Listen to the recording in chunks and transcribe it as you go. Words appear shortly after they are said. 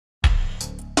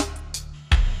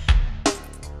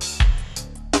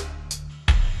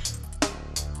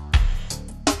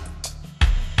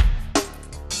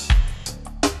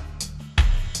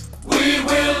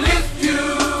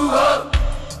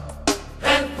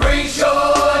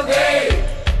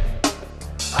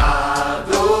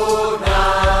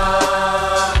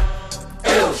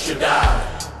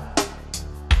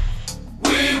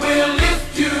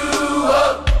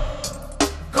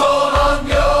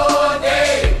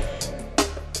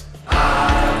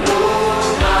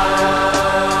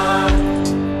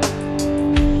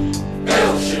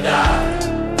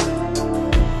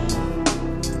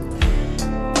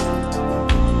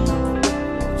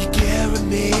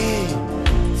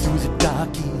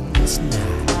this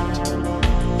night.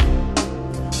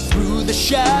 Through the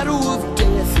shadow of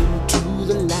death into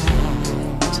the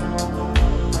light,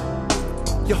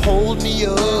 you hold me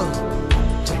up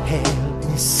to help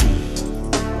me see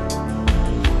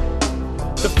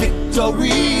the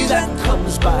victory that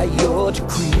comes by your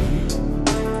decree.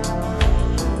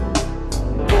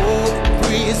 Oh,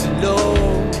 praise the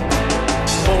Lord,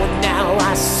 for now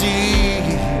I see,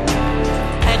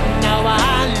 and now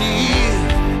I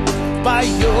live by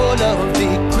your love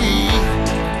decree.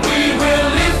 We will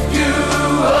lift you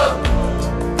up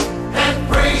and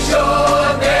praise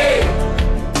your name.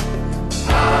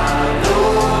 Adonai,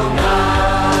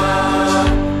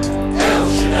 El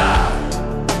Shaddai.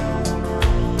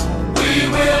 We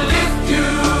will lift you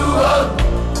up,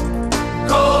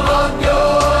 call on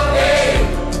your name.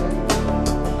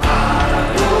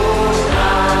 Adonai,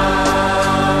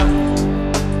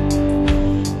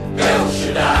 El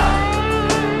Shaddai.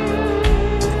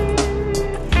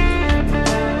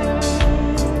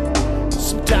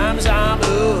 Sometimes I'm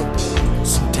up,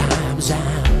 sometimes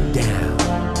I'm down.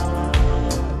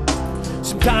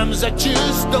 Sometimes I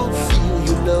just don't feel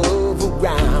your love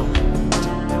around.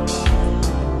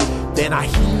 Then I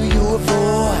hear your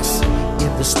voice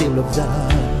in the still of the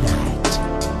night,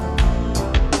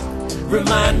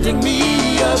 reminding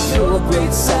me of your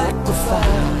great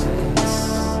sacrifice.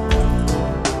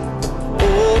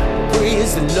 Oh,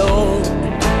 praise the Lord,